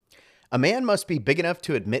A man must be big enough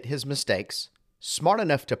to admit his mistakes, smart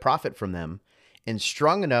enough to profit from them, and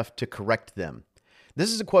strong enough to correct them.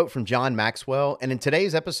 This is a quote from John Maxwell, and in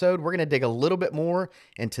today's episode, we're going to dig a little bit more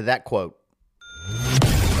into that quote.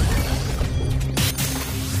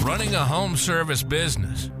 Running a home service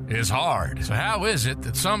business is hard. So how is it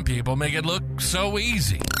that some people make it look so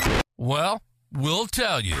easy? Well, we'll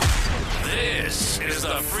tell you. This is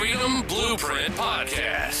the Freedom Blueprint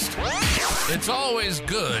Podcast. It's always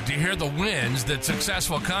good to hear the wins that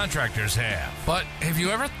successful contractors have. But have you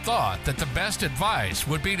ever thought that the best advice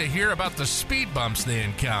would be to hear about the speed bumps they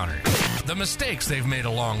encountered, the mistakes they've made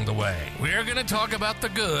along the way? We're going to talk about the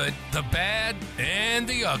good, the bad, and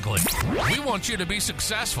the ugly. We want you to be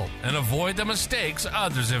successful and avoid the mistakes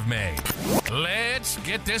others have made. Let's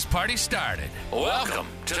get this party started. Welcome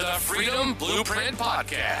to the Freedom Blueprint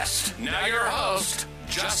Podcast. Now your host,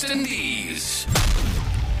 Justin Deese.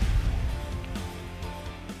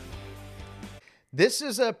 This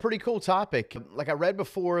is a pretty cool topic. Like I read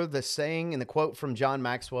before, the saying and the quote from John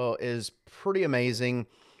Maxwell is pretty amazing,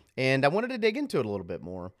 and I wanted to dig into it a little bit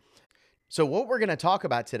more. So what we're going to talk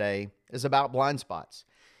about today is about blind spots.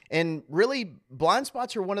 And really, blind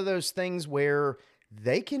spots are one of those things where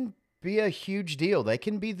they can be a huge deal. They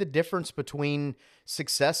can be the difference between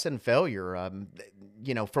success and failure.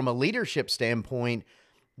 From a leadership standpoint,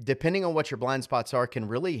 depending on what your blind spots are, can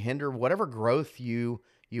really hinder whatever growth you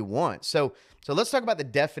want. So let's talk about the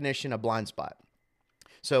definition of blind spot.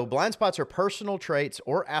 So blind spots are personal traits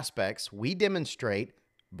or aspects we demonstrate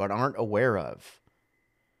but aren't aware of.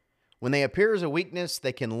 When they appear as a weakness,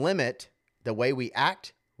 they can limit the way we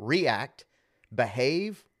act, react,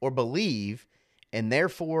 behave, or believe, and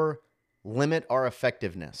therefore limit our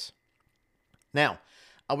effectiveness. Now,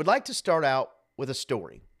 I would like to start out with a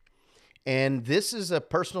story. And this is a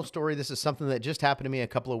personal story. This is something that just happened to me a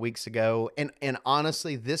couple of weeks ago. And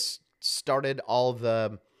honestly, this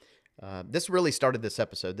really started this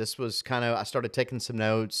episode. This was I started taking some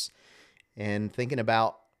notes and thinking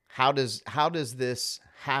about how does this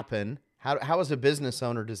happen? How as a business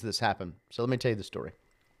owner does this happen? So let me tell you the story.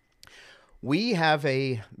 We have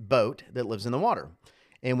a boat that lives in the water.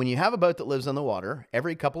 And when you have a boat that lives on the water,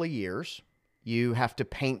 every couple of years, you have to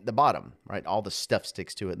paint the bottom, right? All the stuff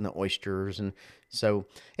sticks to it and the oysters. And so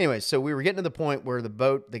anyway, so we were getting to the point where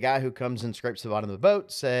the guy who comes and scrapes the bottom of the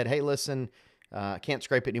boat said, hey, listen, I can't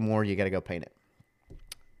scrape it anymore. You got to go paint it.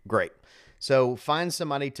 Great. So find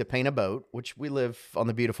somebody to paint a boat, which we live on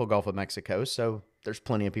the beautiful Gulf of Mexico. So there's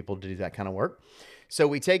plenty of people to do that kind of work. So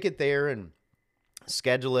we take it there and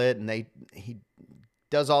schedule it, and he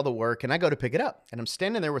does all the work, and I go to pick it up, and I'm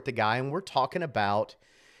standing there with the guy, and we're talking about,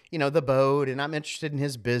 the boat, and I'm interested in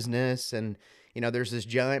his business, and, there's this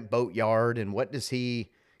giant boat yard, and what does he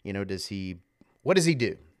do?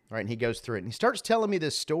 Right. And he goes through it, and he starts telling me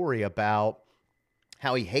this story about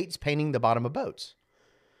how he hates painting the bottom of boats.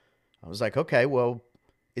 I was like, okay, well,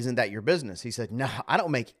 isn't that your business? He said, no, I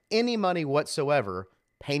don't make any money whatsoever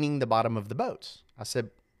painting the bottom of the boats. I said,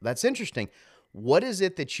 that's interesting. What is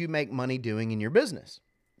it that you make money doing in your business?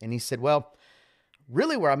 And he said, well,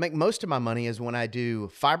 really where I make most of my money is when I do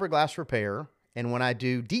fiberglass repair and when I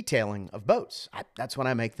do detailing of boats. That's when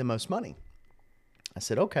I make the most money. I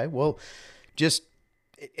said, okay, well,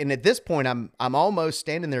 and at this point, I'm almost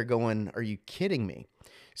standing there going, are you kidding me?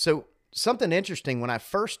 So something interesting, when I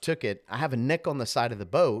first took it, I have a nick on the side of the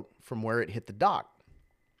boat from where it hit the dock.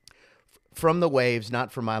 From the waves,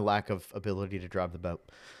 not from my lack of ability to drive the boat.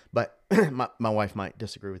 But my wife might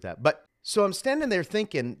disagree with that. But so I'm standing there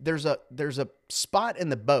thinking there's a spot in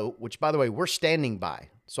the boat, which, by the way, we're standing by.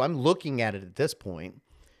 So I'm looking at it at this point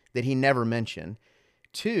that he never mentioned.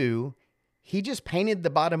 2, he just painted the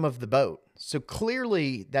bottom of the boat. So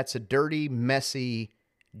clearly that's a dirty, messy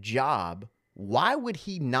job. Why would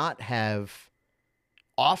he not have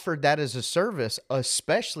offered that as a service,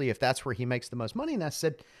 especially if that's where he makes the most money? And I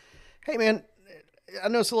said, hey, man, I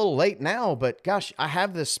know it's a little late now, but gosh, I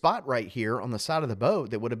have this spot right here on the side of the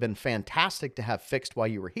boat that would have been fantastic to have fixed while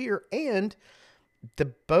you were here. And the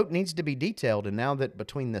boat needs to be detailed. And now that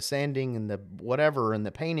between the sanding and the whatever and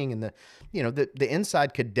the painting and the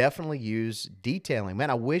inside could definitely use detailing. Man,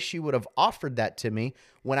 I wish you would have offered that to me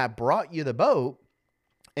when I brought you the boat.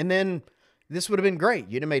 And then this would have been great.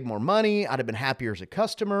 You'd have made more money. I'd have been happier as a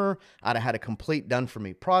customer. I'd have had a complete done for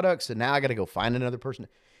me product. So now I got to go find another person.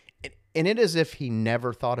 And it is as if he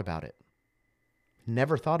never thought about it.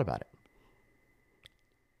 Never thought about it.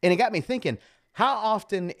 And it got me thinking, how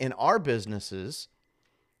often in our businesses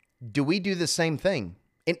do we do the same thing?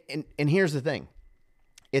 And here's the thing.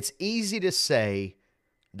 It's easy to say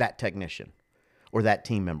that technician or that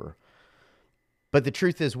team member. But the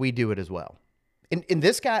truth is we do it as well. And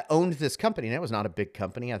this guy owned this company, and it was not a big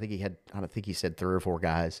company. I don't think he said 3 or 4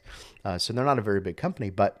 guys. So they're not a very big company,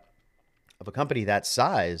 but of a company that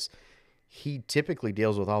size, he typically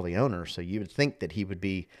deals with all the owners. So you would think that he would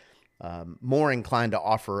be more inclined to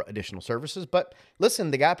offer additional services. But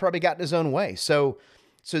listen, the guy probably got in his own way. So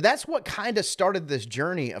that's what kind of started this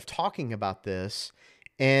journey of talking about this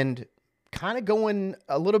and kind of going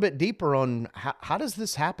a little bit deeper on how does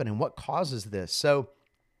this happen and what causes this. So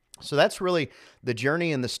that's really the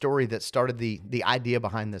journey and the story that started the idea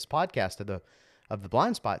behind this podcast of the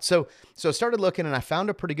blind spot. So I started looking, and I found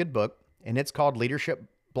a pretty good book, and it's called Leadership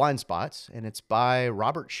Blind Spots, and it's by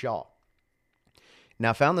Robert Shaw.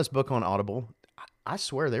 Now, I found this book on Audible. I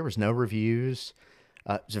swear there was no reviews.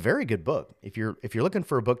 It's a very good book. If you're looking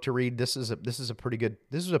for a book to read, this is a pretty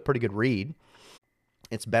good read.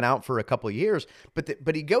 It's been out for a couple of years,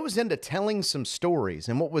 but he goes into telling some stories.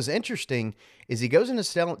 And what was interesting is he goes into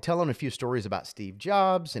telling a few stories about Steve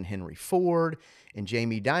Jobs and Henry Ford and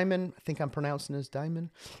Jamie Dimon. I think I'm pronouncing his Dimon.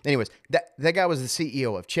 Anyways, that guy was the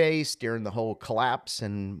CEO of Chase during the whole collapse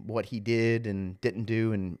and what he did and didn't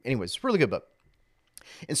do. And anyways, it's a really good book.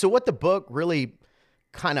 And so what the book really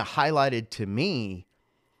kind of highlighted to me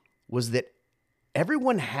was that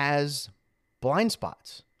everyone has blind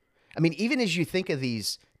spots. I mean, even as you think of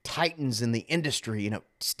these titans in the industry,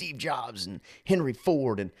 Steve Jobs and Henry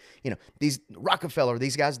Ford and, these Rockefeller,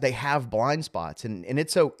 these guys, they have blind spots, and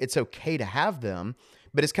it's okay to have them,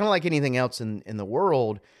 but it's kind of like anything else in the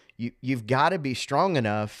world. You've got to be strong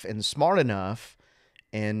enough and smart enough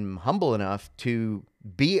and humble enough to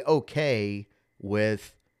be okay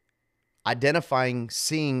with identifying,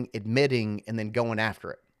 seeing, admitting, and then going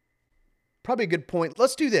after it. Probably a good point.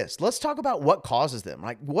 Let's do this. Let's talk about what causes them.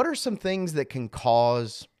 Like, what are some things that can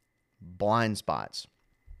cause blind spots?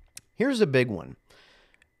 Here's a big one.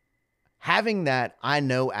 Having that I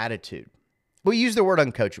know attitude. We use the word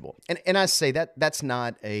uncoachable. And I say that's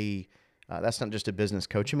not just a business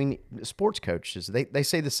coach. I mean, sports coaches, they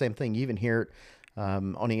say the same thing. You even hear it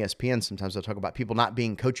on ESPN. Sometimes they'll talk about people not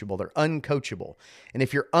being coachable. They're uncoachable. And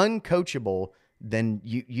if you're uncoachable, then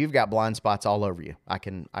you've got blind spots all over you. I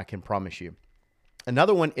can promise you.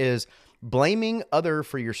 Another one is blaming other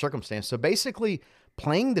for your circumstance. So basically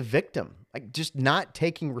playing the victim, like just not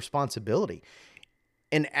taking responsibility.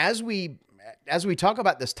 And as we talk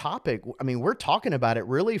about this topic, I mean, we're talking about it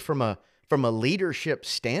really from a leadership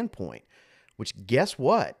standpoint, which guess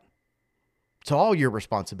what? It's all your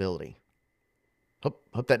responsibility.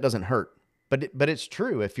 Hope that doesn't hurt. But it's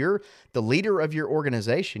true. If you're the leader of your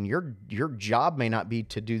organization, your job may not be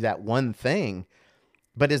to do that one thing,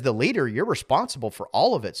 but as the leader, you're responsible for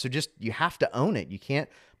all of it. So you have to own it. You can't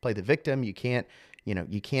play the victim. You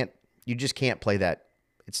just can't play that.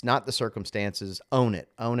 It's not the circumstances. Own it.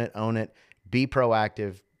 Be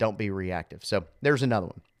proactive. Don't be reactive. So there's another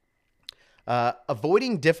one.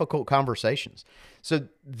 Avoiding difficult conversations. So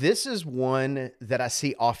this is one that I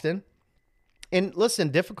see often. And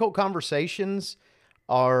listen, difficult conversations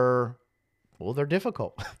they're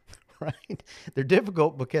difficult, right? They're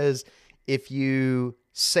difficult because if you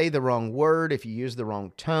say the wrong word, if you use the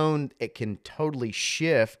wrong tone, it can totally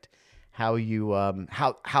shift how you,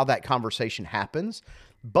 how that conversation happens.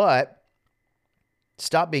 But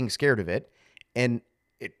stop being scared of it. And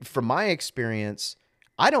from my experience,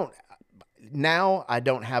 I don't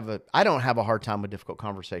have a hard time with difficult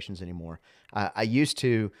conversations anymore. I used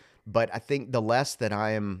to. But I think the less that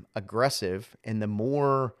I am aggressive and the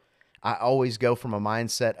more I always go from a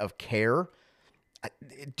mindset of care,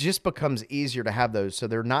 it just becomes easier to have those. So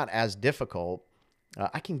they're not as difficult.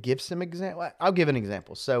 I can give some example. I'll give an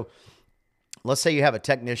example. So let's say you have a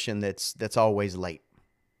technician that's always late,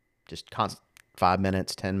 just constant 5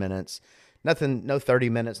 minutes, 10 minutes, nothing, no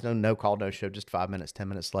 30 minutes, no call, no show, just 5 minutes, 10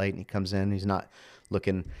 minutes late. And he comes in, he's not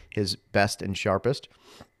looking his best and sharpest.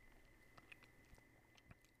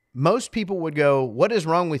 Most people would go, what is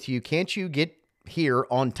wrong with you? Can't you get here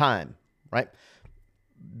on time? Right?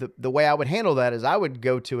 The way I would handle that is I would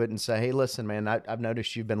go to it and say, hey, listen, man, I've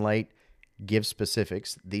noticed you've been late. Give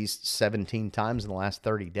specifics. These 17 times in the last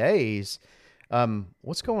 30 days.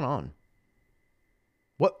 What's going on?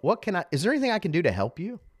 What can is there anything I can do to help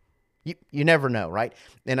you? You never know, right?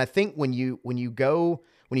 And I think when you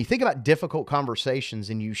think about difficult conversations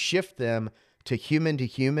and you shift them to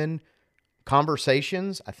human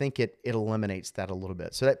conversations, I think it eliminates that a little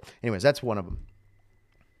bit. So that's one of them.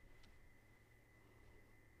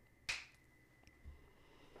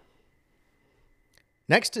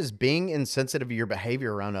 Next is being insensitive to your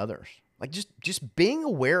behavior around others. Like just being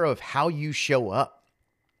aware of how you show up,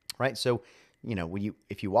 right? So,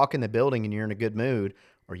 if you walk in the building and you're in a good mood,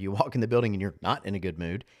 or you walk in the building and you're not in a good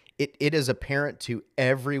mood, it is apparent to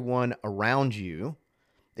everyone around you.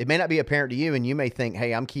 It may not be apparent to you, and you may think,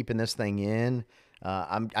 hey, I'm keeping this thing in.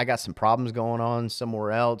 I got some problems going on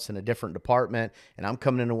somewhere else in a different department, and I'm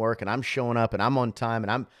coming into work and I'm showing up and I'm on time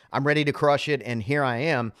and I'm ready to crush it. And here I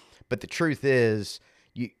am. But the truth is,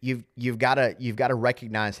 you've got to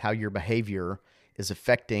recognize how your behavior is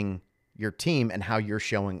affecting your team and how you're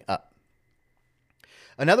showing up.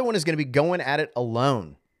 Another one is going to be going at it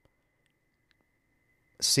alone.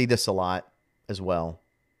 See this a lot as well.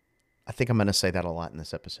 I think I'm going to say that a lot in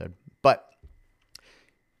this episode, but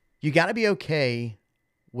you got to be okay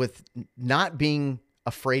with not being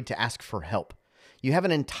afraid to ask for help. You have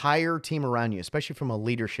an entire team around you, especially from a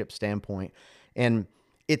leadership standpoint. And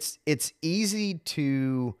it's easy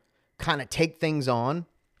to kind of take things on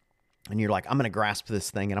and you're like, I'm going to grasp this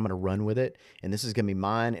thing and I'm going to run with it. And this is going to be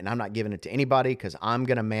mine. And I'm not giving it to anybody because I'm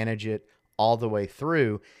going to manage it all the way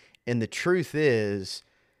through. And the truth is,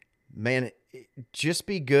 man, just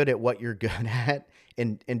be good at what you're good at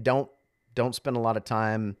and don't spend a lot of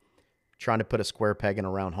time trying to put a square peg in a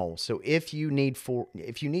round hole. So if you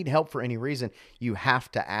need help for any reason, you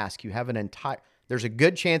have to ask. There's a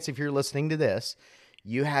good chance if you're listening to this,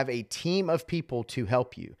 you have a team of people to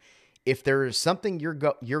help you. If there is something you're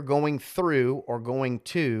going through or going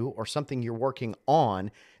to, or something you're working on,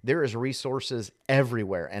 there is resources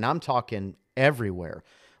everywhere. And I'm talking everywhere,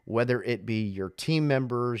 whether it be your team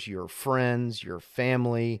members, your friends, your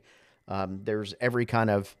family. There's every kind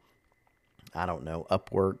of,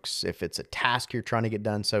 Upworks, if it's a task you're trying to get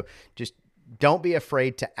done. So just don't be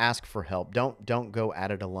afraid to ask for help. Don't go at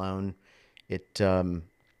it alone.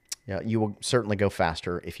 You will certainly go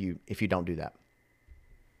faster if you don't do that.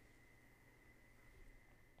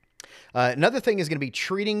 Another thing is going to be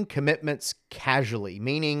treating commitments casually,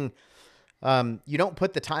 meaning you don't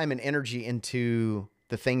put the time and energy into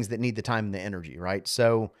the things that need the time and the energy, right?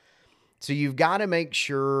 So you've got to make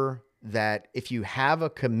sure that if you have a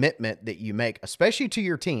commitment that you make, especially to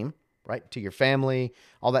your team, right, to your family,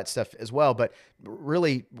 all that stuff as well. But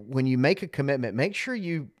really, when you make a commitment, make sure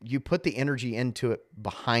you put the energy into it,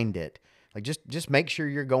 behind it. Like just make sure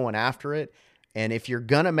you're going after it. And if you're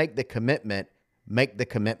going to make the commitment, make the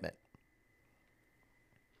commitment.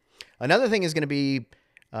 Another thing is going to be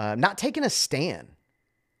not taking a stand,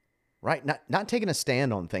 right? Not taking a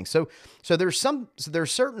stand on things. So there's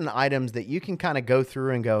certain items that you can kind of go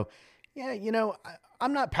through and go, yeah,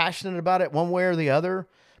 I'm not passionate about it one way or the other,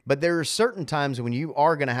 but there are certain times when you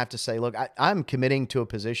are going to have to say, look, I'm committing to a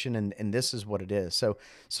position and this is what it is. So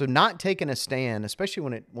not taking a stand,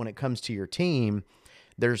 especially when it comes to your team,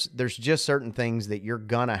 there's just certain things that you're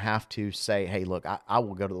going to have to say, hey, look, I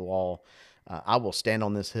will go to the wall. I will stand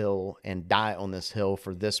on this hill and die on this hill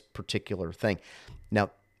for this particular thing.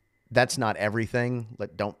 Now, that's not everything.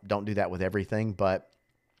 Don't do that with everything, but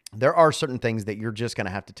there are certain things that you're just going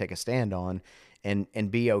to have to take a stand on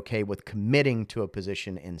and be okay with committing to a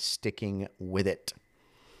position and sticking with it.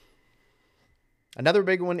 Another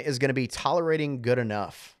big one is going to be tolerating good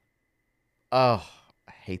enough. Oh,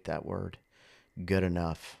 I hate that word. Good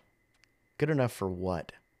enough. Good enough for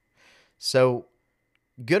what? So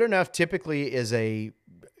good enough typically is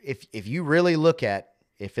if you really look at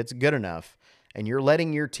if it's good enough and you're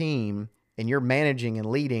letting your team and you're managing and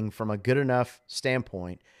leading from a good enough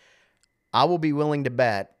standpoint, I will be willing to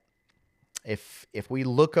bet if we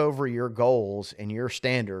look over your goals and your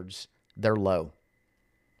standards, they're low.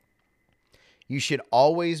 You should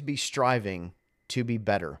always be striving to be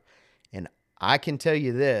better. And I can tell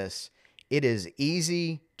you this, it is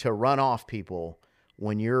easy to run off people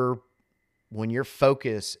when your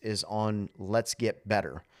focus is on let's get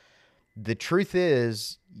better. The truth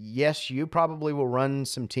is, yes, you probably will run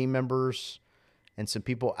some team members and some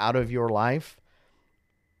people out of your life.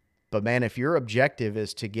 But man, if your objective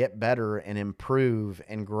is to get better and improve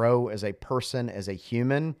and grow as a person, as a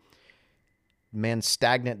human, man,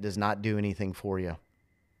 stagnant does not do anything for you.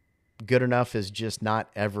 Good enough is just not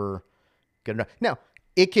ever good enough. Now,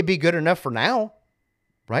 it could be good enough for now,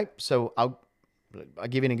 right? So I'll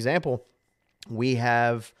give you an example. We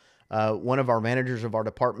have one of our managers of our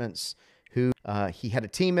departments who he had a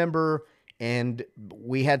team member, and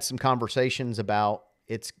we had some conversations about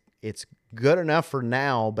it's good enough for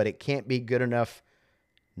now, but it can't be good enough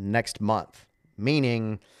next month.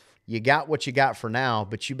 Meaning you got what you got for now,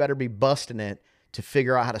 but you better be busting it to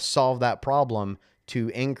figure out how to solve that problem to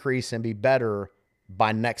increase and be better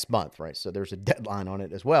by next month, right? So there's a deadline on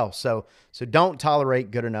it as well. So don't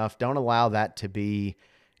tolerate good enough. Don't allow that to be,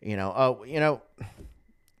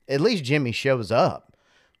 at least Jimmy shows up.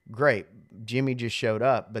 Great. Jimmy just showed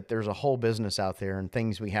up, but there's a whole business out there and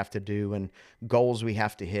things we have to do and goals we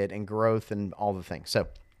have to hit and growth and all the things. So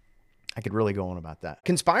I could really go on about that.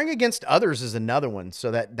 Conspiring against others is another one.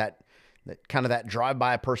 So that kind of that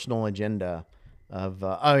drive-by personal agenda of,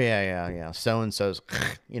 oh yeah. So-and-so's,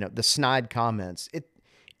 the snide comments.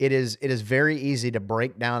 It is very easy to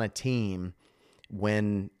break down a team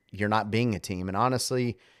when you're not being a team. And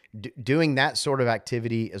honestly, doing that sort of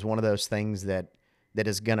activity is one of those things that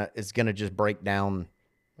is gonna just break down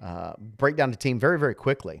the team very, very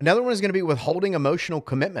quickly. Another one is going to be withholding emotional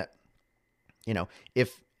commitment.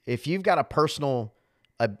 If you've got a personal,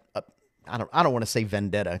 I don't want to say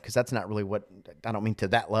vendetta, because that's not really what, I don't mean to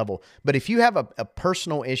that level. But if you have a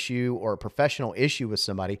personal issue or a professional issue with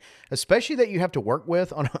somebody, especially that you have to work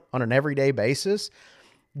with on an everyday basis,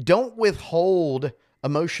 don't withhold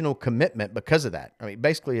emotional commitment because of that. I mean,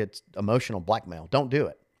 basically it's emotional blackmail. Don't do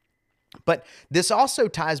it. But this also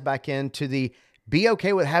ties back into the be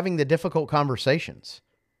okay with having the difficult conversations.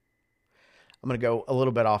 I'm going to go a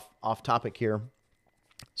little bit off topic here,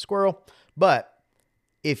 squirrel. But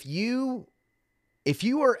if you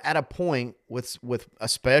are at a point with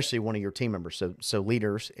especially one of your team members, so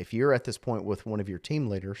leaders, if you're at this point with one of your team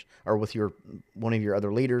leaders or with one of your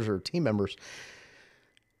other leaders or team members,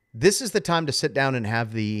 this is the time to sit down and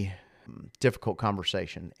have the difficult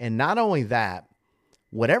conversation. And not only that,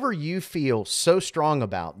 whatever you feel so strong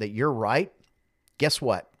about that you're right, guess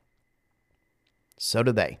what? So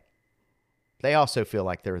do they. They also feel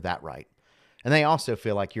like they're that right. And they also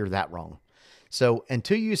feel like you're that wrong. So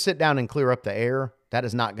until you sit down and clear up the air, that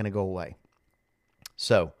is not going to go away.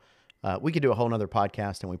 So we could do a whole nother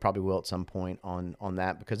podcast, and we probably will at some point on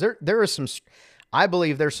that, because there is some, I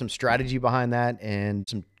believe there's some strategy behind that and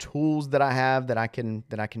some tools that I have that I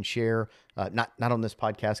can share. Not on this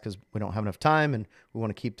podcast because we don't have enough time and we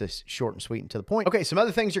want to keep this short and sweet and to the point. Okay, some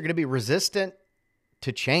other things are going to be resistant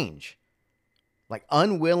to change, like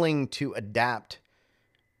unwilling to adapt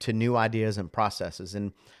to new ideas and processes.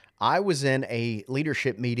 And I was in a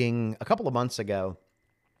leadership meeting a couple of months ago,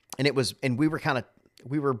 and we were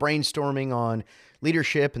brainstorming on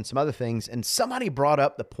leadership and some other things. And somebody brought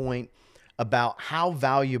up the point about how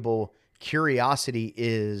valuable curiosity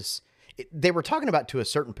is. They were talking about to a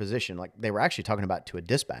certain position, like they were actually talking about to a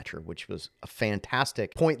dispatcher, which was a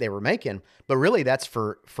fantastic point they were making. But really that's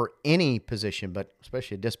for any position, but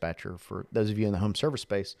especially a dispatcher for those of you in the home service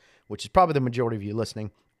space, which is probably the majority of you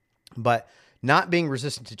listening. But not being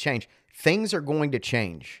resistant to change. Things are going to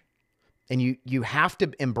change, and you have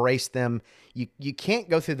to embrace them. You can't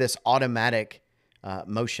go through this automatic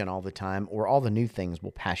motion all the time, or all the new things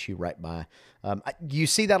will pass you right by. You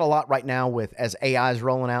see that a lot right now as AI is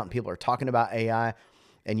rolling out and people are talking about AI,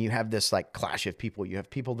 and you have this like clash of people. You have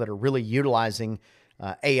people that are really utilizing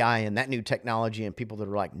AI and that new technology, and people that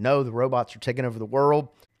are like, no, the robots are taking over the world.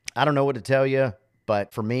 I don't know what to tell you.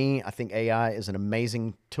 But for me, I think AI is an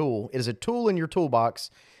amazing tool. It is a tool in your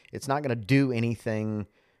toolbox. It's not going to do anything.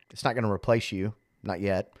 It's not going to replace you, not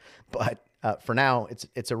yet. But for now,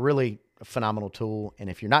 it's a really phenomenal tool. And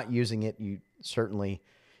if you're not using it, you certainly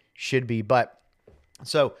should be. But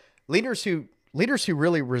so leaders who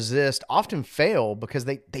really resist often fail because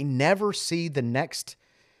they never see the next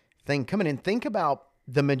thing coming in. Think about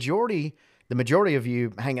the majority of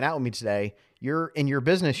you hanging out with me today. You're in your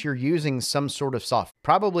business, you're using some sort of software.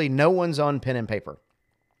 Probably no one's on pen and paper.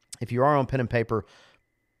 If you are on pen and paper,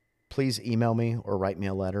 please email me or write me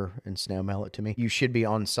a letter and snail mail it to me. You should be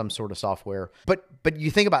on some sort of software. But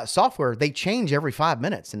you think about software, they change every 5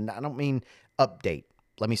 minutes. And I don't mean update.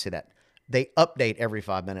 Let me say that. They update every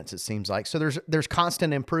 5 minutes, it seems like. So there's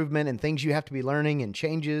constant improvement and things you have to be learning, and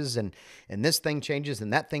changes, and this thing changes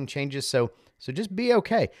and that thing changes. So just be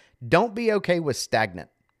okay. Don't be okay with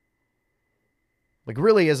stagnant. Like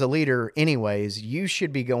really, as a leader anyways, you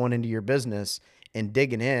should be going into your business and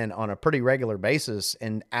digging in on a pretty regular basis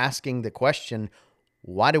and asking the question,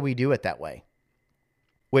 why do we do it that way?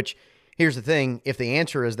 Which, here's the thing, if the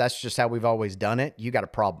answer is that's just how we've always done it, you got a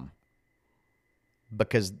problem.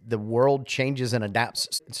 Because the world changes and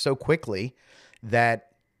adapts so quickly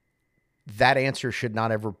that answer should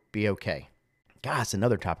not ever be okay. God, it's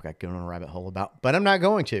another topic I could go on a rabbit hole about, but I'm not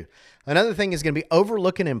going to. Another thing is going to be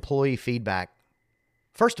overlooking employee feedback.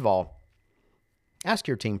 First of all, ask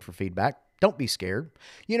your team for feedback. Don't be scared.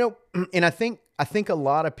 And I think a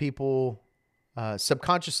lot of people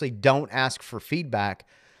subconsciously don't ask for feedback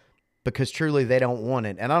because truly they don't want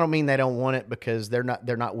it. And I don't mean they don't want it because they're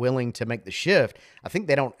not willing to make the shift. I think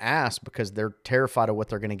they don't ask because they're terrified of what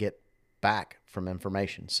they're going to get back from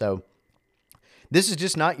information. So this is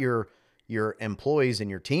just not your employees and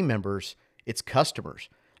your team members, it's customers.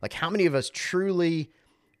 Like, how many of us truly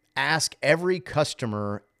ask every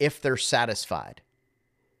customer if they're satisfied?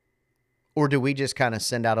 Or do we just kind of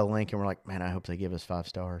send out a link and we're like, man, I hope they give us 5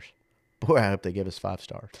 stars. Boy, I hope they give us 5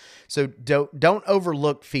 stars. So don't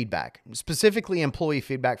overlook feedback, specifically employee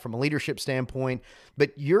feedback from a leadership standpoint,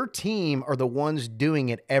 but your team are the ones doing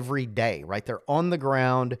it every day, right? They're on the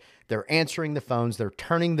ground, they're answering the phones, they're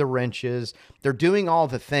turning the wrenches, they're doing all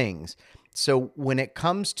the things. So when it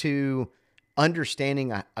comes to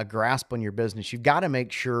understanding a grasp on your business, you've got to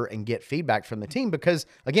make sure and get feedback from the team because,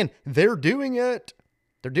 again, they're doing it.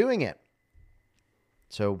 They're doing it.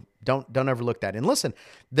 So don't overlook that. And listen,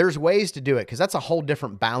 there's ways to do it because that's a whole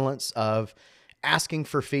different balance of asking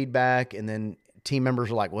for feedback. And then team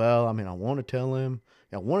members are like, well, I mean, I want to tell him,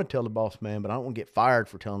 I want to tell the boss man, but I don't want to get fired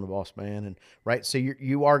for telling the boss man. And right. So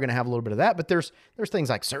you are going to have a little bit of that, but there's things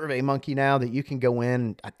like SurveyMonkey now that you can go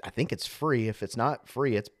in. I think it's free. If it's not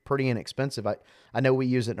free, it's pretty inexpensive. I know we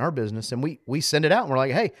use it in our business and we send it out and we're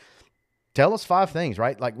like, hey, tell us 5 things,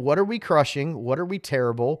 right? Like, what are we crushing? What are we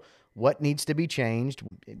terrible? What needs to be changed?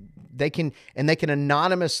 They can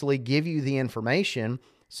anonymously give you the information.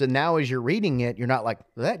 So now as you're reading it, you're not like,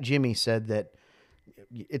 that Jimmy said that.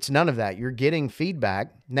 It's none of that. You're getting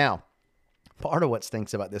feedback. Now, part of what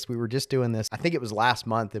stinks about this, we were just doing this, I think it was last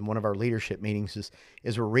month in one of our leadership meetings,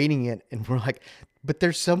 is we're reading it and we're like, but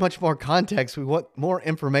there's so much more context. We want more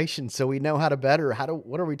information so we know how to better,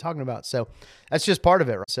 what are we talking about? So that's just part of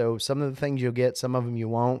it. Right? So some of the things you'll get, some of them you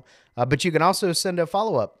won't, but you can also send a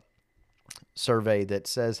follow-up survey that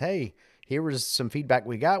says, hey, here was some feedback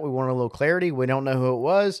we got. We want a little clarity. We don't know who it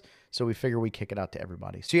was. So we figure we kick it out to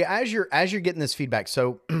everybody. So yeah, as you're getting this feedback,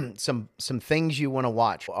 so some things you want to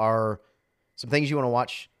watch are some things you want to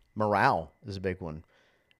watch. Morale is a big one.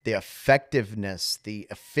 The effectiveness, the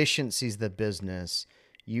efficiencies of the business.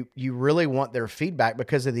 You really want their feedback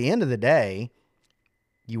because at the end of the day,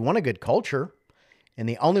 you want a good culture. And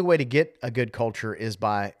the only way to get a good culture is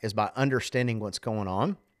by understanding what's going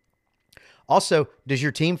on. Also, does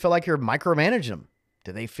your team feel like you're micromanaging them?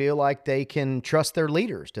 Do they feel like they can trust their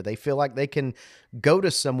leaders? Do they feel like they can go to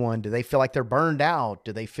someone? Do they feel like they're burned out?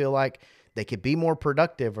 Do they feel like they could be more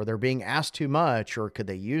productive or they're being asked too much? Or could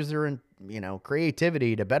they use their,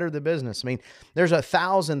 creativity to better the business? I mean, there's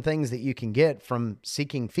 1,000 things that you can get from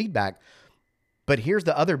seeking feedback. But here's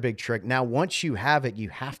the other big trick. Now, once you have it, you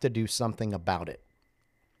have to do something about it.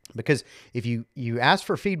 Because if you ask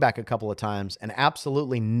for feedback a couple of times and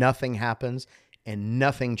absolutely nothing happens and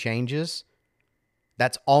nothing changes,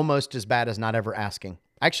 that's almost as bad as not ever asking.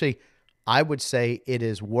 Actually, I would say it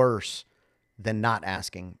is worse than not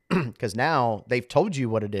asking because now they've told you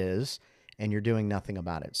what it is and you're doing nothing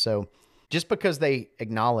about it. So just because they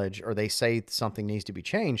acknowledge or they say something needs to be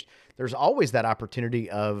changed, there's always that opportunity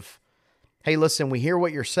of, hey, listen, we hear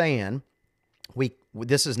what you're saying.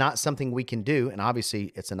 This is not something we can do. And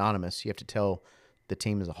obviously it's anonymous. You have to tell the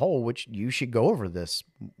team as a whole, which you should go over this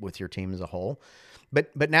with your team as a whole.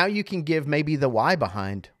 But now you can give maybe the why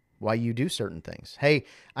behind why you do certain things. Hey,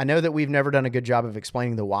 I know that we've never done a good job of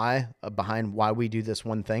explaining the why behind why we do this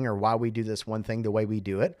one thing or why we do this one thing the way we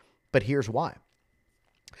do it, but here's why.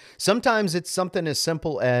 Sometimes it's something as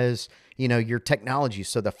simple as, your technology.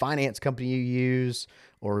 So the finance company you use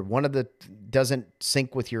or one of the doesn't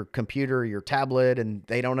sync with your computer or your tablet and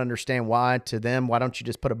they don't understand why to them. Why don't you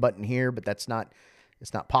just put a button here? But it's not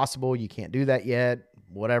possible. You can't do that yet,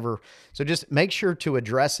 whatever. So just make sure to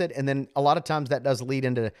address it. And then a lot of times that does lead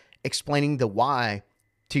into explaining the why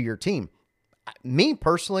to your team. Me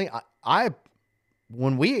personally,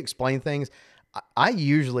 when we explain things, I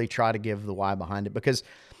usually try to give the why behind it because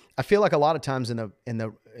I feel like a lot of times in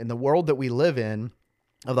the world that we live in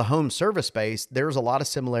of the home service space, there's a lot of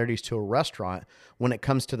similarities to a restaurant when it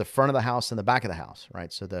comes to the front of the house and the back of the house,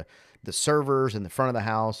 right? So the servers in the front of the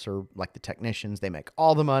house are like the technicians, they make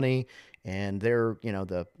all the money and they're,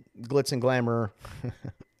 the glitz and glamour,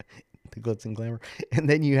 the glitz and glamour. And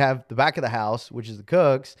then you have the back of the house, which is the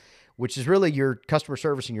cooks, which is really your customer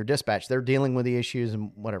service and your dispatch. They're dealing with the issues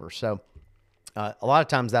and whatever. So a lot of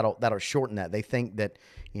times that'll shorten that. They think that,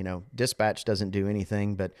 dispatch doesn't do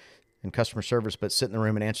anything in customer service, but sit in the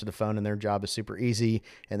room and answer the phone and their job is super easy.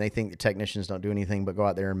 And they think the technicians don't do anything but go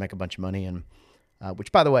out there and make a bunch of money. And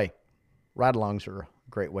which, by the way, ride-alongs are a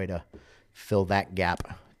great way to fill that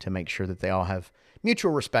gap to make sure that they all have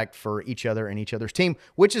mutual respect for each other and each other's team,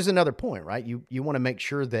 which is another point, right? You want to make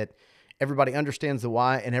sure that everybody understands the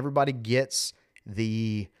why and everybody gets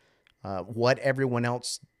the what everyone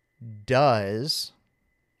else does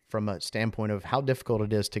from a standpoint of how difficult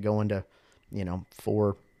it is to go into,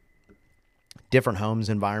 4 different homes,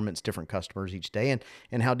 environments, different customers each day,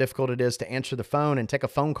 and how difficult it is to answer the phone and take a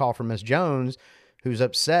phone call from Ms. Jones, who's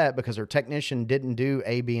upset because her technician didn't do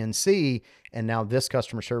A, B, and C, and now this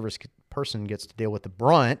customer service person gets to deal with the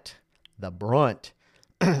brunt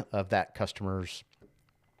of that customer's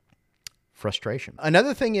frustration.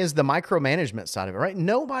 Another thing is the micromanagement side of it, right?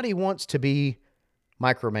 Nobody wants to be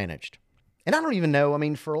micromanaged. And I don't even know, I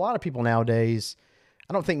mean, for a lot of people nowadays,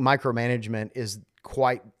 I don't think micromanagement is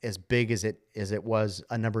quite as big as it was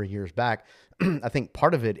a number of years back. I think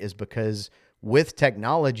part of it is because with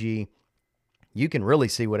technology, you can really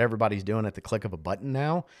see what everybody's doing at the click of a button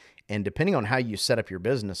now. And depending on how you set up your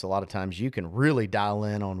business, a lot of times you can really dial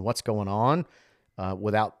in on what's going on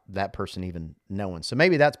without that person even knowing. So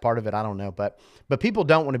maybe that's part of it. I don't know. But people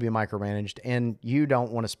don't want to be micromanaged, and you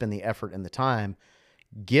don't want to spend the effort and the time.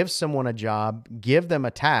 Give someone a job, give them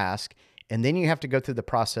a task, and then you have to go through the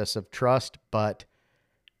process of trust, but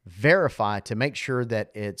verify to make sure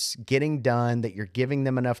that it's getting done, that you're giving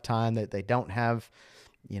them enough time, that they don't have,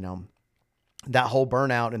 that whole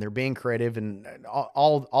burnout, and they're being creative and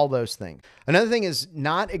all those things. Another thing is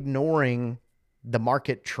not ignoring the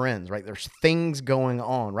market trends, right? There's things going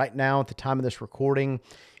on right now at the time of this recording.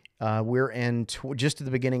 We're in just at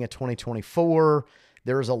the beginning of 2024.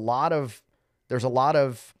 There's a lot of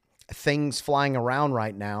things flying around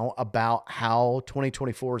right now about how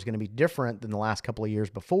 2024 is going to be different than the last couple of years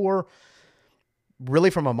before. Really,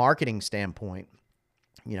 from a marketing standpoint,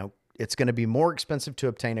 it's going to be more expensive to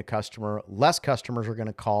obtain a customer. Less customers are going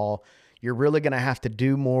to call. You're really going to have to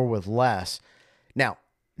do more with less. Now,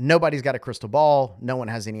 nobody's got a crystal ball. No one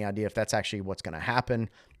has any idea if that's actually what's going to happen.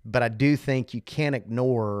 But I do think you can't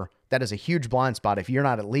ignore that is a huge blind spot if you're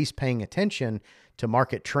not at least paying attention to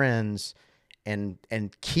market trends and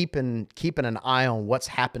keeping an eye on what's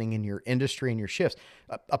happening in your industry and your shifts.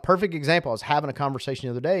 A perfect example, I was having a conversation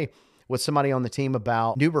the other day with somebody on the team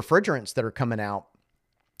about new refrigerants that are coming out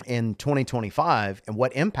in 2025 and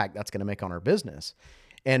what impact that's going to make on our business.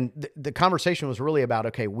 And the conversation was really about,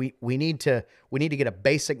 okay, we need to get a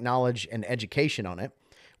basic knowledge and education on it.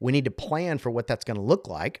 We need to plan for what that's going to look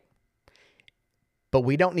like, but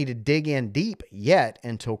we don't need to dig in deep yet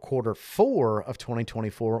until Q4 of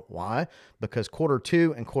 2024. Why? Because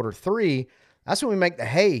Q2 and Q3, that's when we make the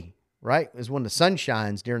hay, right? Is when the sun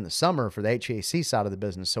shines during the summer for the HVAC side of the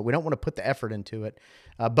business. So we don't want to put the effort into it,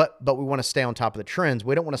 but we want to stay on top of the trends.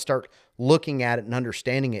 We don't want to start looking at it and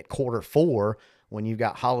understanding it Q4 when you've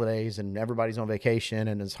got holidays and everybody's on vacation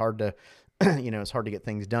and it's hard to, it's hard to get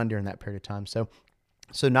things done during that period of time.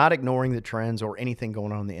 So not ignoring the trends or anything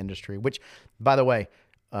going on in the industry, which, by the way,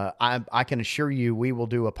 I can assure you we will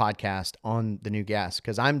do a podcast on the new gas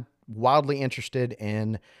because I'm wildly interested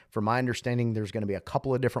in, from my understanding, there's going to be a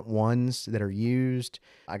couple of different ones that are used.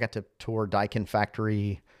 I got to tour Daikin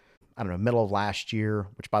factory, I don't know, middle of last year,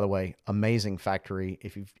 which, by the way, amazing factory.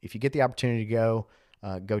 If you get the opportunity to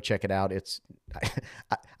go check it out.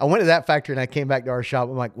 I went to that factory and I came back to our shop.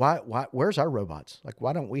 I'm like, why, where's our robots? Like,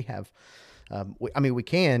 why don't we have, we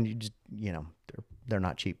can, you just, they're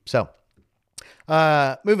not cheap. So,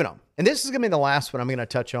 moving on. And this is going to be the last one I'm going to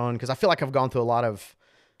touch on because I feel like I've gone through a lot of,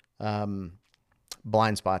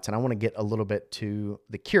 blind spots and I want to get a little bit to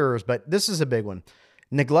the cures, but this is a big one.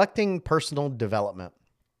 Neglecting personal development.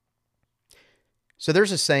 So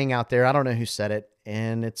there's a saying out there, I don't know who said it,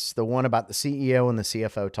 and it's the one about the CEO and the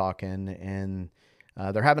CFO talking, and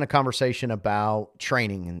they're having a conversation about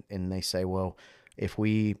training, and they say, well, if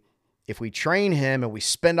we train him and we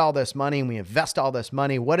spend all this money and we invest all this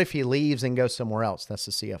money, what if he leaves and goes somewhere else? That's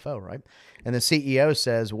the CFO, right? And the CEO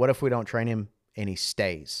says, what if we don't train him and he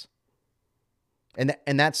stays? And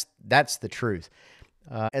that's the truth.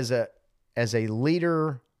 As a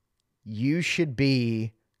leader, you should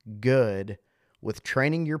be good with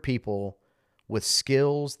training your people with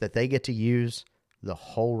skills that they get to use the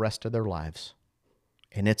whole rest of their lives.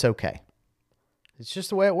 And it's okay. It's just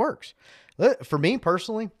the way it works. For me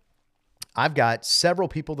personally, I've got several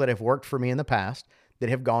people that have worked for me in the past that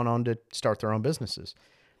have gone on to start their own businesses.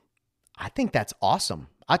 I think that's awesome.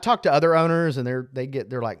 I talk to other owners and they're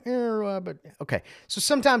like, but okay. So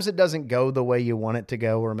sometimes it doesn't go the way you want it to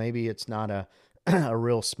go, or maybe it's not a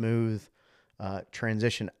real smooth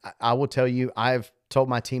transition. I will tell you, I've told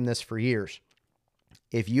my team this for years.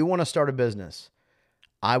 If you want to start a business,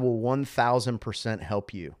 I will 1000%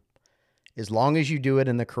 help you as long as you do it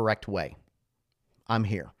in the correct way. I'm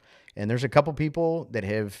here. And there's a couple people that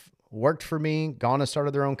have worked for me, gone and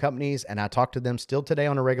started their own companies, and I talk to them still today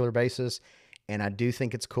on a regular basis. And I do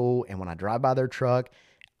think it's cool. And when I drive by their truck,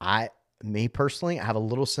 me personally, I have a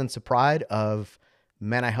little sense of pride of,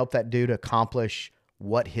 man, I helped that dude accomplish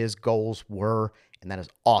what his goals were. And that is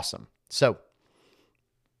awesome. So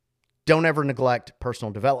don't ever neglect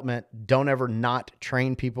personal development. Don't ever not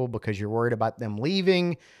train people because you're worried about them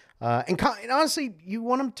leaving. And honestly, you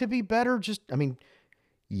want them to be better.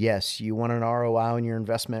 Yes, you want an ROI on your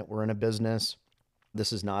investment. We're in a business.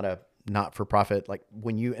 This is not not-for-profit, like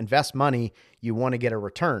when you invest money, you want to get a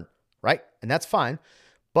return, right? And that's fine,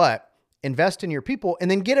 but invest in your people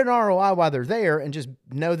and then get an ROI while they're there, and just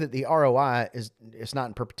know that the ROI it's not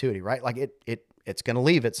in perpetuity, right? Like it's going to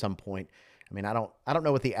leave at some point. I mean, I don't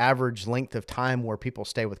know what the average length of time where people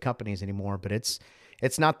stay with companies anymore, but it's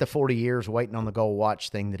not the 40 years waiting on the gold watch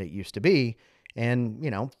thing that it used to be. And,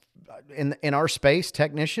 in our space,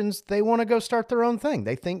 technicians, they want to go start their own thing.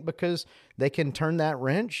 They think because they can turn that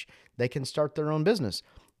wrench, they can start their own business.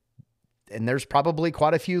 And there's probably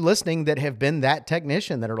quite a few listening that have been that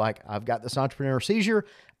technician that are like, I've got this entrepreneur seizure.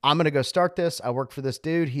 I'm going to go start this. I work for this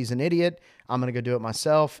dude. He's an idiot. I'm going to go do it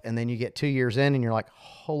myself. And then you get 2 years in and you're like,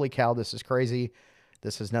 holy cow, this is crazy.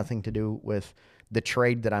 This has nothing to do with the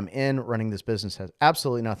trade that I'm in. Running this business has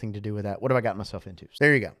absolutely nothing to do with that. What have I got myself into? So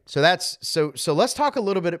there you go. So let's talk a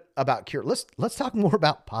little bit about cure. Let's talk more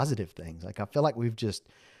about positive things. Like, I feel like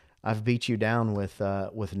I've beat you down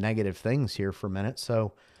with negative things here for a minute.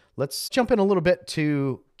 So let's jump in a little bit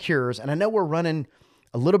to cures. And I know we're running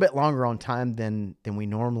a little bit longer on time than we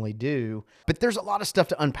normally do, but there's a lot of stuff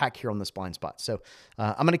to unpack here on this blind spot. So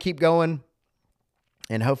I'm going to keep going,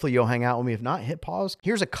 and hopefully you'll hang out with me. If not, hit pause.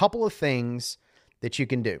 Here's a couple of things that you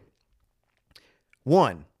can do.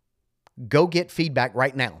 One, go get feedback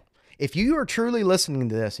right now. If you are truly listening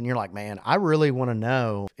to this and you're like, man, I really want to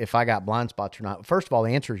know if I got blind spots or not. First of all,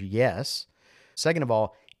 the answer is yes. Second of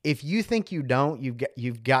all, if you think you don't,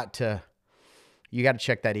 you've got to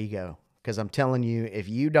check that ego. Because I'm telling you, if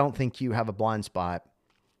you don't think you have a blind spot,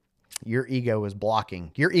 your ego is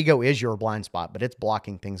blocking. Your ego is your blind spot, but it's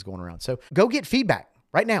blocking things going around. So go get feedback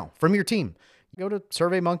right now from your team. Go to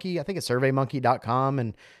SurveyMonkey. I think it's surveymonkey.com,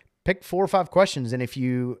 and pick 4 or 5 questions. And if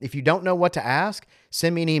you don't know what to ask,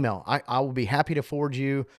 send me an email. I will be happy to forward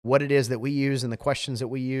you what it is that we use and the questions that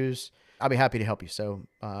we use. I'll be happy to help you. So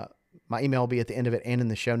my email will be at the end of it and in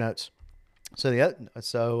the show notes. So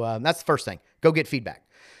that's the first thing. Go get feedback.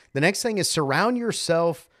 The next thing is surround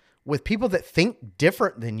yourself with people that think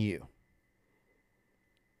different than you.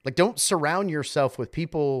 Like, don't surround yourself with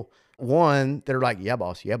people, one, that are like, yeah,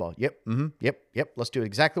 boss. Yep. Yep. Let's do it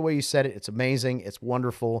exactly the way you said it. It's amazing. It's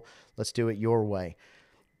wonderful. Let's do it your way.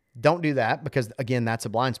 Don't do that, because again, that's a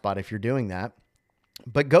blind spot if you're doing that.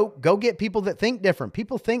 But go get people that think different.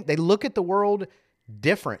 People think, they look at the world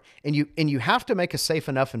different, and you have to make a safe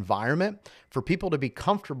enough environment for people to be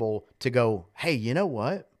comfortable to go, hey, you know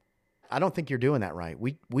what? I don't think you're doing that right.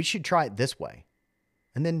 We should try it this way.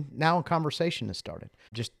 And then now a conversation has started.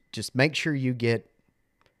 Just make sure you get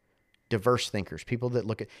diverse thinkers, people that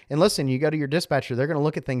look at, and listen, you go to your dispatcher, they're going to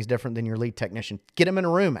look at things different than your lead technician. Get them in a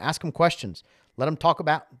room, ask them questions, let them talk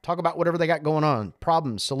about whatever they got going on,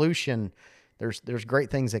 problem, solution. There's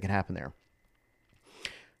great things that can happen there.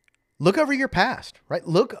 Look over your past, right?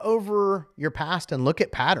 Look over your past and look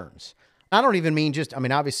at patterns. I don't even mean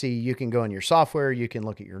obviously you can go in your software, you can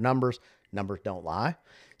look at your numbers. Numbers don't lie.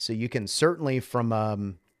 So you can certainly, from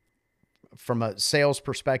a sales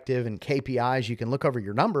perspective and KPIs, you can look over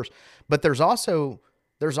your numbers, but there's also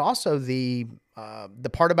the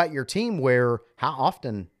part about your team where, how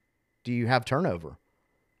often do you have turnover?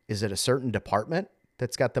 Is it a certain department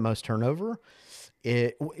that's got the most turnover?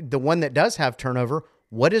 The one that does have turnover,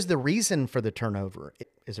 what is the reason for the turnover?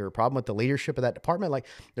 Is there a problem with the leadership of that department? Like,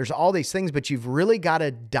 there's all these things, but you've really got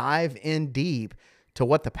to dive in deep to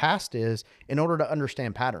what the past is in order to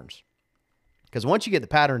understand patterns. Because once you get the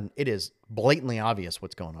pattern, it is blatantly obvious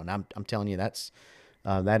what's going on. I'm telling you,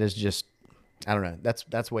 that is just, I don't know. That's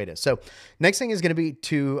the way it is. So next thing is going to be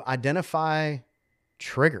to identify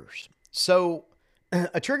triggers. So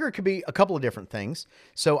a trigger could be a couple of different things.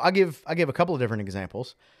 So I'll give a couple of different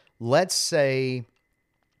examples. Let's say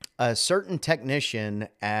a certain technician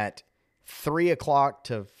at 3 o'clock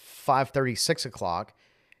to 5:30, 6 o'clock,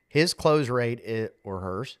 his close rate or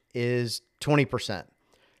hers is 20%.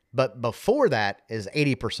 But before that is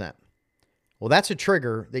 80%. Well, that's a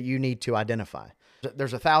trigger that you need to identify.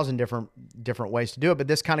 There's 1,000 different ways to do it, but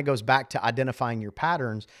this kind of goes back to identifying your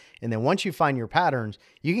patterns. And then once you find your patterns,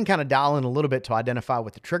 you can kind of dial in a little bit to identify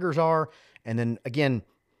what the triggers are. And then again,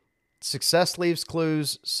 success leaves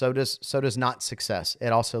clues. So does not success.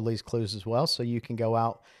 It also leaves clues as well. So you can go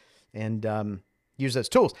out and use those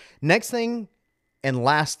tools. Next thing and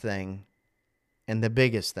last thing, and the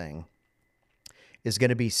biggest thing, is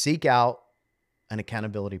going to be seek out an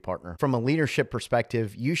accountability partner. From a leadership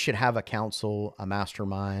perspective, you should have a council, a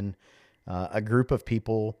mastermind, a group of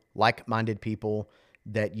people, like-minded people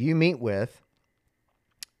that you meet with.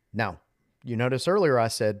 Now, you notice earlier I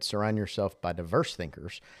said surround yourself by diverse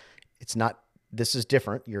thinkers. This is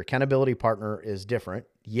different. Your accountability partner is different.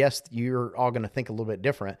 Yes, you're all going to think a little bit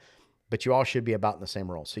different, but you all should be about in the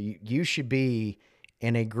same role. So you should be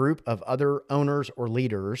in a group of other owners or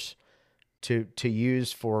leaders to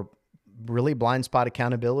use for really blind spot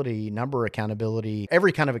accountability, number accountability,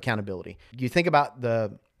 every kind of accountability. You think about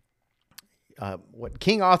the what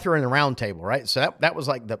King Arthur and the Round Table, right? So that was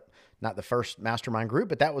like not the first mastermind group,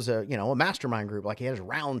 but that was a mastermind group. Like he had his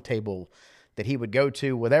round table that he would go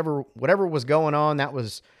to, whatever was going on. That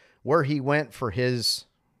was where he went for his,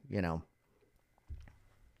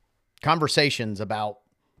 conversations about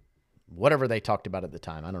whatever they talked about at the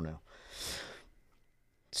time. I don't know.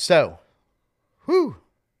 So,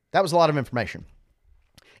 that was a lot of information.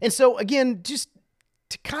 And so again, just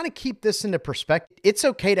to kind of keep this into perspective, it's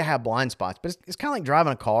okay to have blind spots, but it's kind of like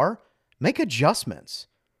driving a car. Make adjustments,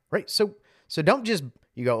 right? So don't just,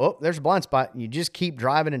 you go, oh, there's a blind spot. And you just keep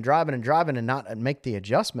driving and driving and driving and not make the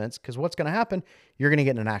adjustments, because what's going to happen? You're going to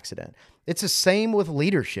get in an accident. It's the same with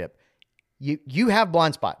leadership. You have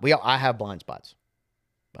blind spot. I have blind spots.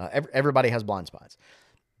 Everybody has blind spots.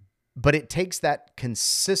 But it takes that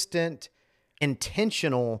consistent,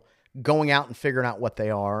 intentional going out and figuring out what they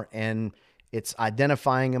are. And it's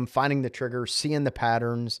identifying them, finding the triggers, seeing the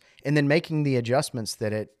patterns, and then making the adjustments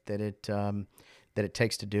that it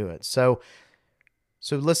takes to do it. So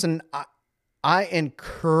listen, I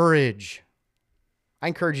encourage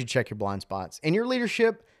you to check your blind spots in your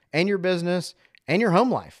leadership and your business and your home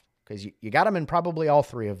life, because you got them in probably all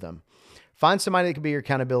three of them. Find somebody that can be your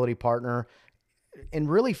accountability partner, and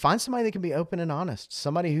really find somebody that can be open and honest.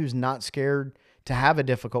 Somebody who's not scared to have a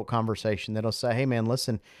difficult conversation, that'll say, hey man,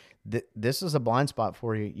 listen, this is a blind spot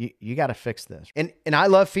for you. You got to fix this. And I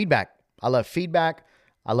love feedback. I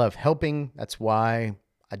love helping. That's why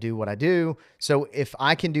I do what I do. So if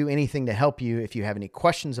I can do anything to help you, if you have any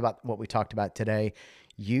questions about what we talked about today,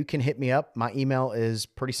 you can hit me up. My email is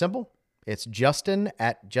pretty simple. It's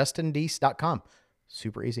justin@justindeese.com.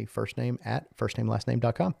 Super easy. First name, last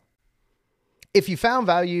name.com. If you found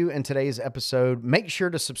value in today's episode, make sure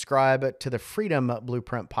to subscribe to the Freedom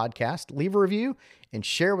Blueprint podcast, leave a review, and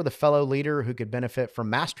share with a fellow leader who could benefit from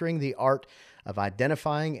mastering the art of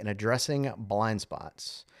identifying and addressing blind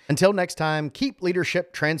spots. Until next time, keep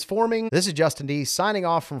leadership transforming. This is Justin Deese signing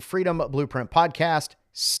off from Freedom Blueprint podcast.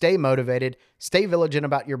 Stay motivated, stay vigilant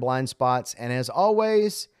about your blind spots, and as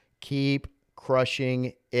always, keep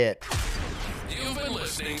crushing it. You've been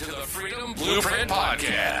listening to the Freedom Blueprint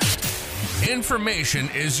podcast. Information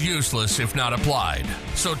is useless if not applied.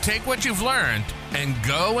 So take what you've learned and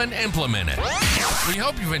go and implement it. We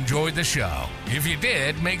hope you've enjoyed the show. If you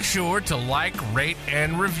did, make sure to like, rate,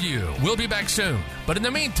 and review. We'll be back soon. But in the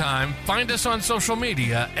meantime, find us on social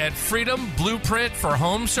media at Freedom Blueprint for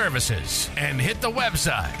Home Services and hit the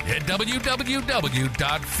website at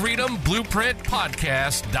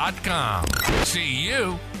www.freedomblueprintpodcast.com. See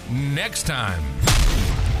you next time.